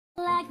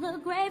the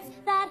grapes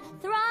that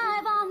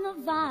thrive on the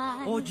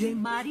vine. Oye,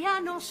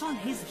 Mariano's on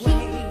his He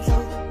way.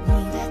 told me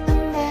that the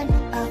man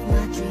of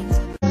my dreams.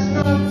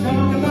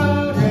 Talk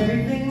about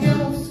anything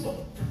else.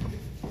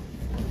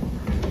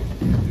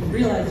 You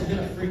realize you're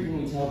gonna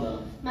frequently tell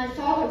them. My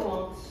father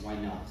won't. Why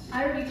not?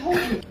 I already told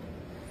you.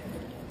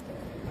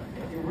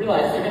 You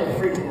realize you're gonna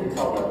frequently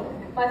tell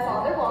them. My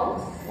father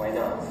won't. Why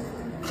not?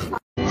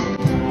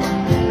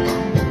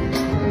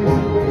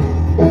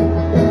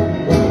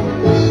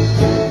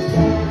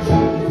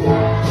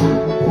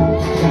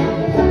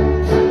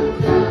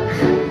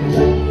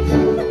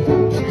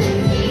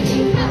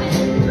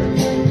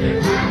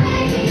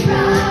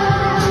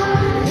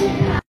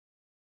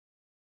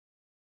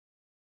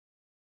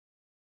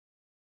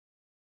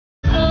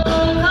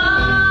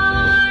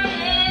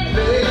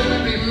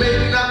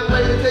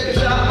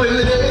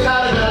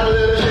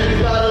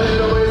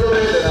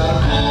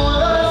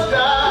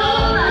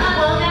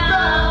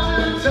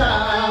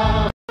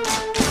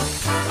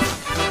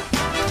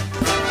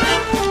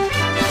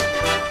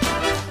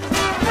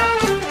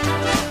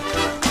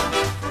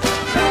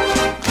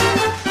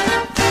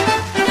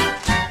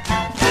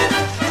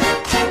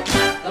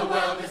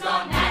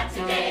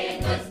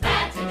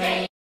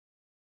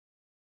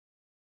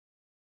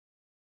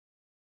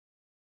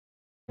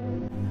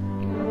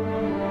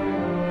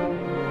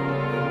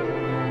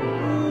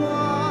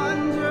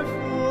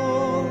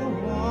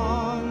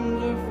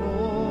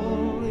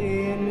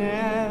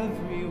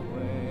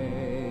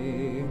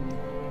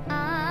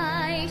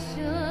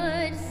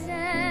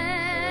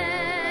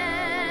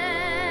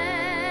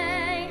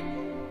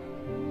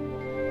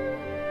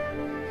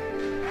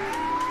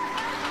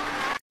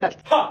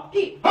 Ha!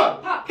 Hee! Ha!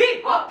 Ha!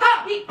 Hee! Ha! Ha!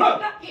 Hee! Ha!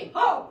 Ha! Hee!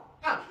 Ho!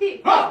 Ha!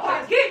 Hee! Ha!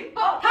 Ha! Hee!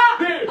 Ha! Ha!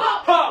 Hee! Ha!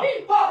 Ha!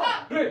 Hee!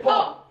 Ha! Hee!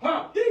 Ha!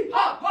 Ha! Hee! Ha! Ha! Hee!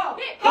 Ha! Ha!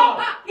 Hee! Ha! Ha!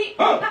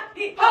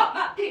 Hee!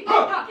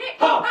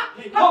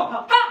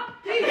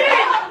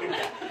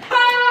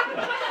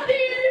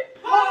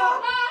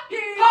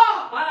 Ha!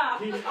 Ha!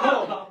 Hee! Ha! Ha! Hee! Ha!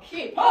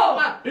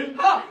 Ha!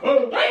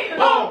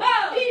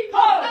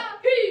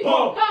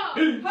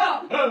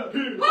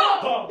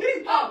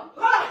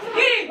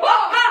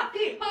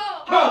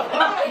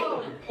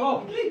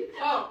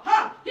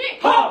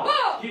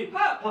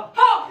 Hee! Ha! Ha!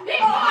 Hee!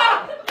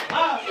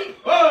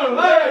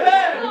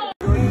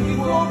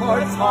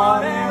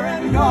 Hot air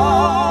and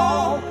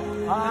gold.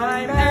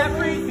 I'm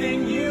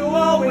everything you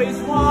always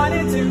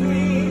wanted to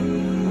be.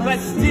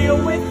 Let's deal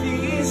with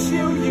the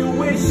issue you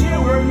wish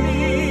you were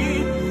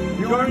me.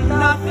 You're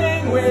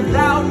nothing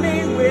without me,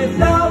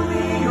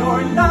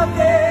 you're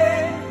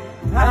nothing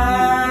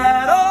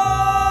at all.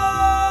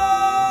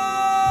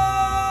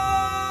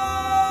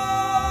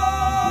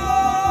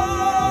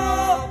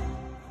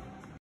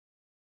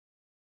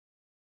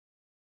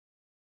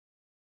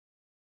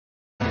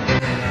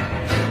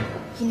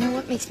 You know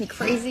what makes me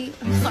crazy?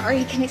 I'm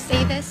sorry, can I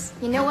say this?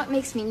 You know what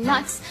makes me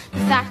nuts? The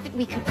fact that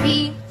we could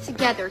be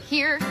together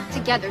here,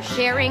 together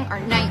sharing our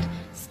night,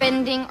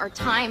 spending our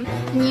time,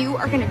 and you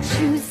are gonna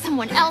choose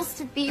someone else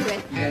to be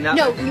with.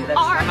 No, you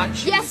are.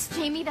 Yes,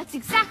 Jamie, that's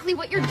exactly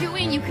what you're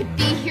doing. You could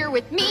be here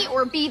with me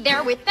or be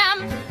there with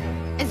them.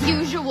 As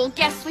usual,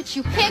 guess what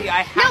you pick?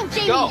 No,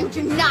 Jamie, you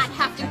do not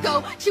have to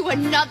go to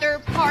another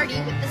party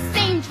with the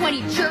same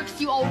 20 jerks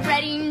you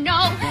already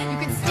know. You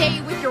could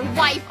stay with your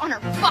wife on her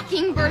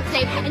fucking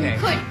birthday, and you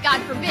could,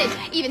 God forbid,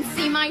 even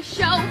see my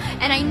show.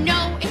 And I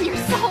know in your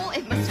soul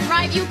it must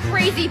drive you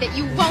crazy that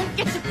you won't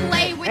get to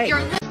play with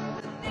your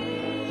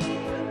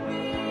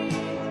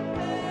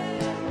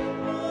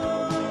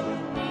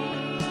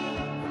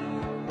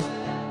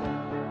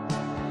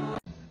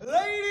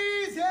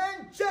Ladies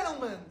and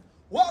gentlemen,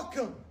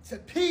 welcome to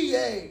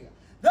PA,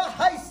 the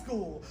High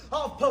School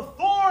of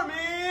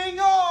Performing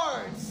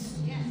Arts.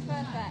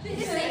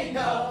 This ain't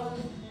no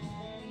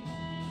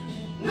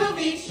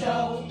movie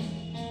show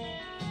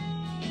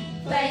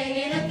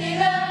playing in a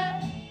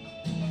theater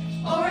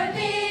or a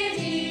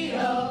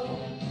video.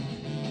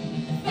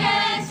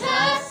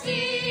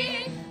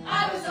 Fantasy,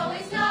 I was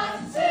always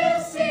not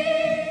to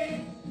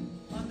see.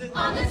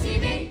 On the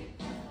TV,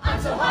 I'm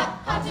so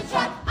hot to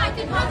trot, I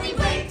can hardly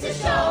wait to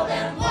show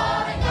them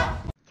what I got.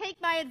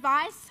 Take my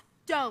advice.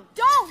 Don't.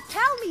 Don't!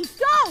 Tell me,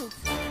 don't!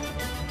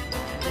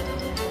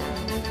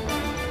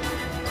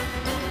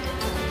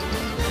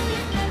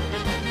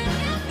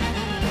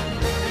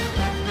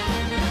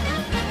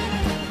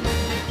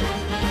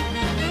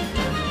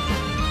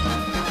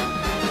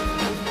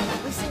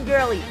 Listen,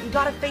 girlie, you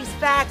gotta face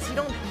facts. You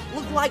don't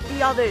look like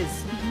the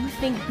others. You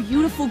think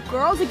beautiful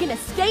girls are gonna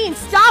stay in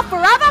style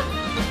forever?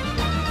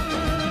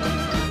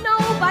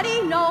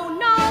 Nobody, no,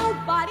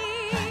 nobody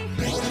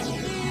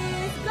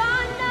is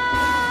gonna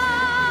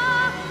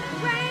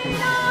rain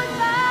on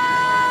my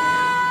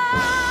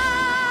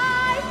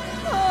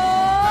parade.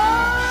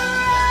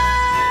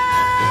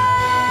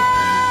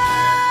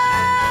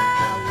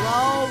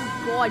 Hello,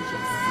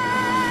 gorgeous.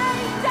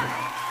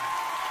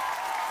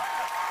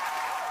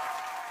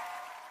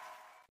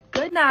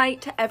 Good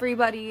night to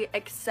everybody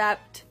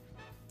except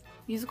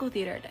Musical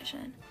Theater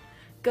Edition.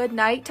 Good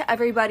night to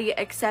everybody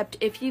except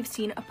if you've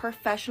seen a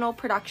professional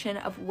production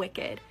of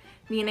Wicked,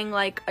 meaning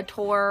like a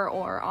tour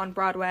or on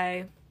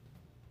Broadway.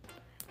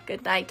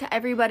 Good night to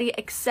everybody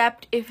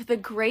except if The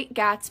Great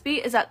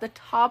Gatsby is at the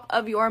top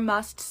of your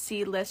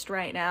must-see list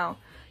right now.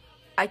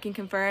 I can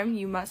confirm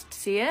you must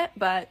see it,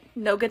 but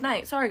no good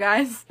night. Sorry,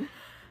 guys.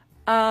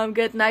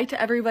 Good night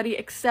to everybody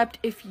except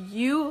if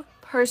you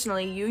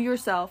personally, you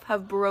yourself,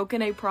 have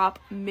broken a prop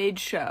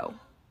mid-show.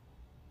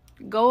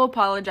 Go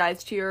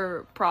apologize to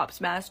your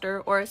props master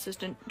or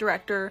assistant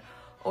director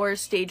or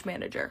stage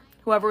manager,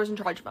 whoever was in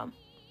charge of them.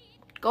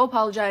 Go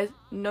apologize,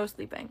 no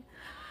sleeping.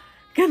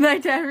 Good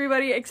night to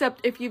everybody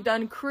except if you've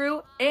done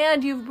crew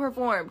and you've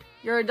performed.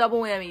 You're a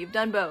double whammy, you've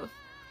done both.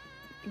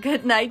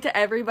 Good night to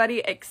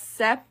everybody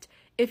except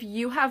if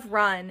you have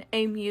run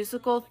a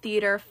musical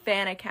theater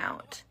fan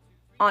account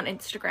on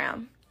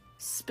Instagram.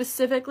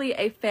 Specifically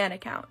a fan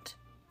account.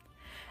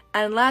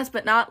 And last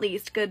but not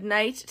least, good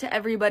night to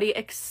everybody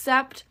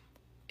except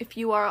if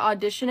you are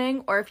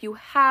auditioning or if you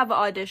have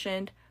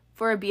auditioned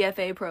for a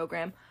BFA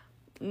program.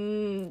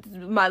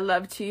 My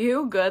love to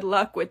you. Good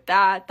luck with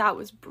that. That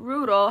was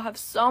brutal. Have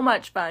so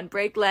much fun.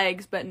 Break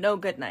legs, but no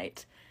good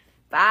night.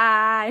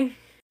 Bye.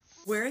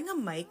 Wearing a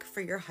mic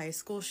for your high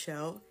school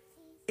show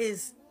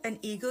is an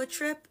ego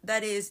trip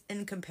that is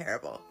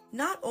incomparable.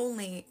 Not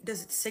only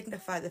does it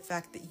signify the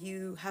fact that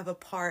you have a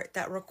part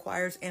that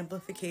requires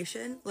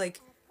amplification,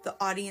 like the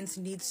audience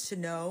needs to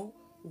know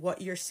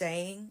what you're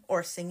saying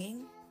or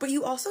singing, but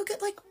you also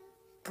get like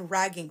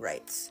bragging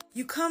rights.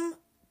 You come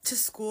to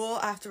school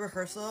after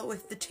rehearsal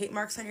with the tape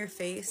marks on your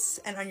face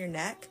and on your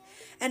neck,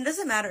 and it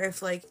doesn't matter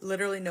if like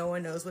literally no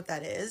one knows what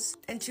that is.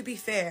 And to be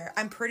fair,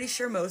 I'm pretty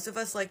sure most of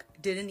us like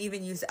didn't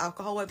even use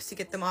alcohol wipes to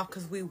get them off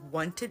because we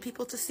wanted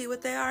people to see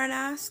what they are and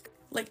ask.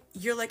 Like,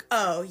 you're like,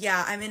 oh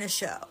yeah, I'm in a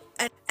show.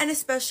 And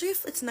especially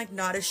if it's like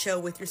not a show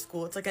with your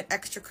school, it's like an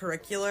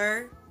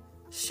extracurricular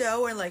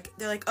show where like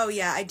they're like, oh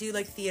yeah, I do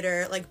like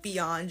theater like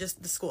beyond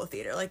just the school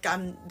theater, like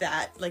I'm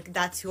that, like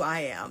that's who I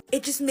am.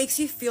 It just makes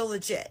you feel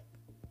legit.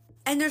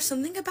 And there's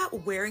something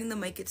about wearing the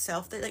mic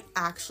itself that like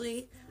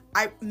actually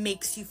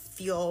makes you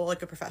feel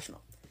like a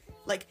professional.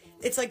 Like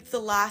it's like the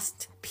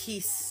last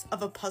piece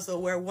of a puzzle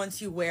where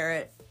once you wear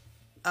it,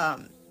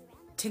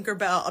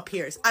 Tinkerbell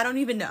appears. I don't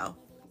even know.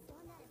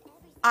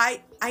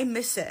 I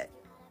miss it.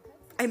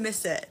 I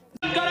miss it.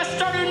 Gotta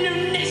start a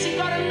new nation,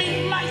 gotta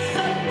meet my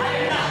son. I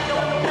am not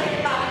going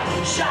away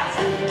by shots.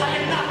 I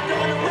am not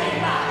going away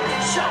by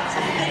shots.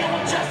 They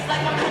all just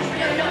like my country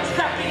are young,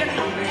 scrappy and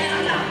hungry, and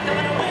I'm not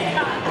going away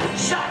by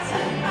shots.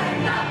 I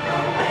am not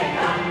going away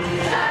by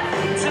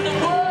shots. Till the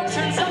world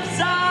turns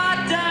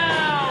upside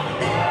down.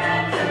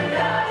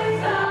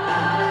 Upside down.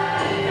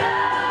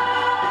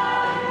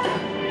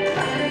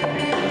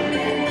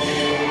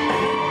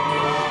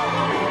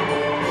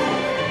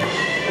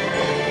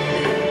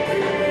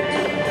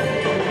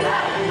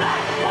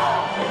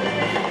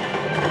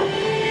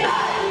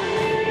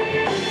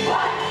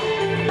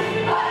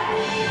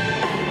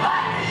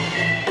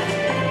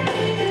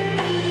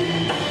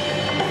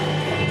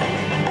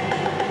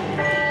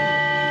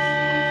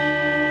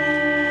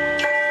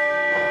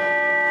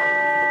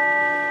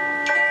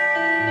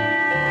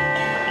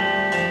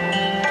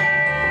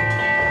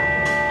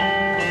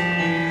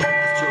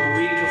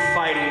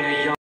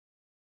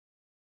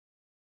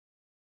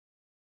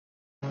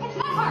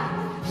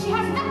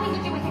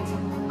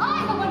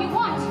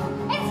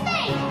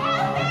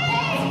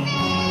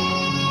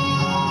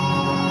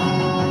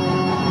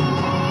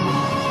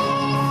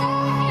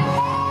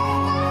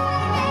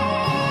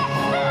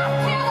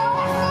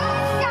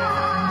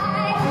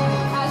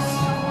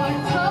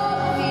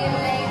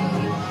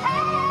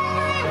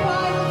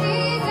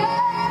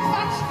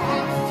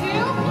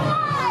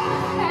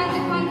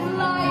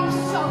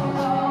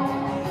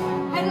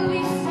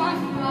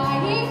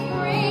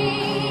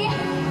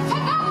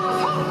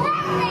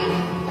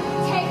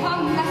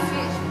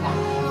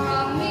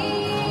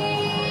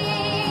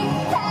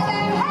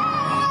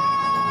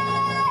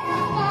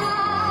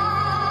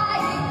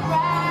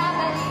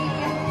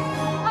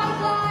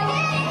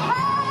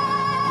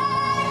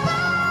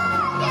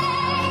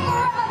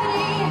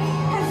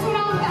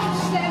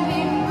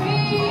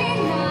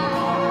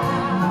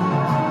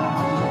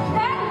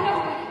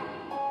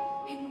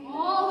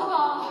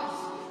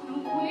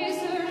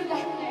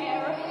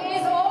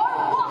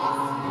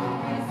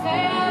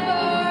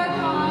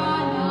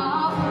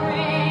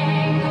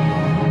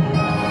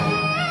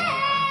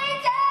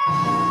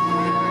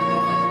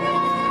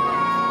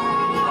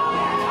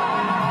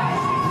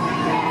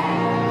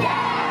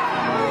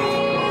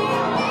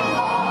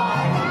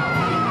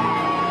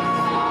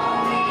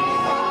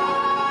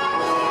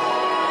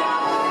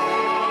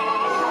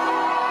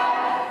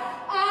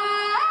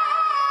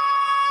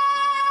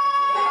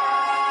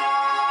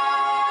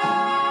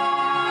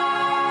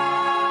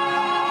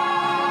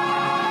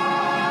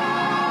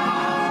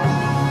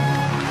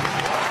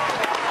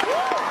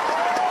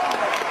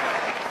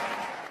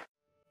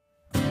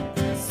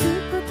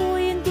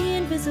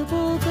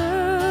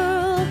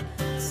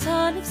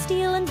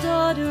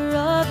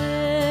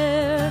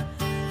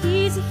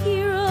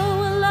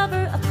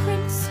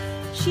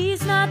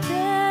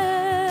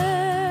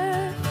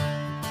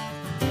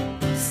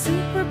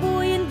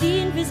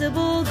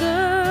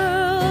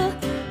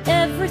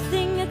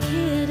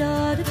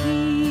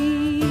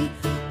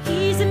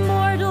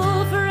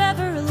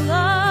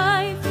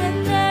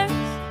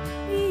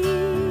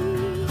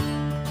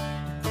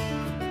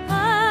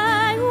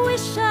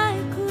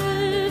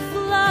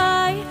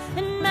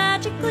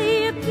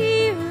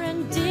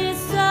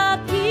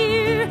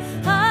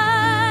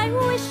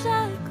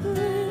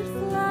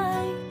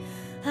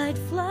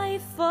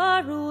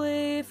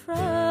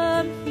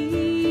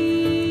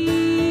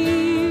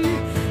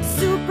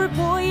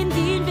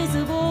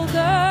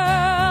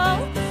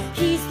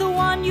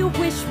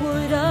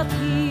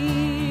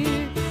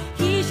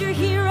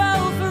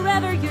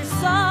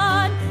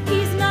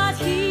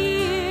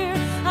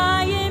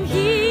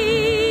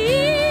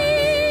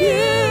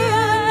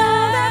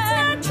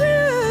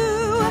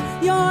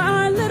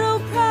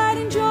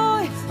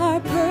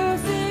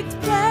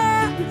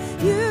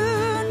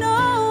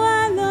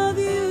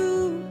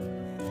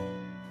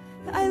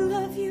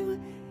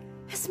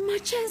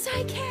 much as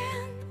I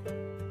can.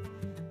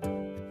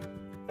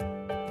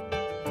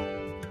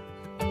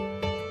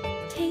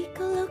 Take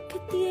a look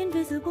at the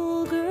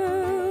invisible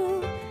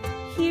girl.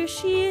 Here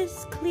she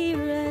is,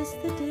 clear as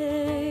the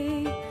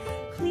day.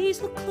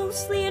 Please look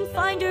closely and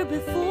find her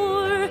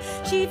before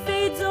she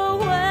fades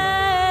away.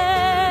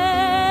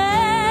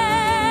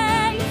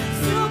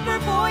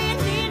 Superboy and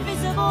the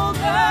invisible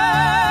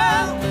girl.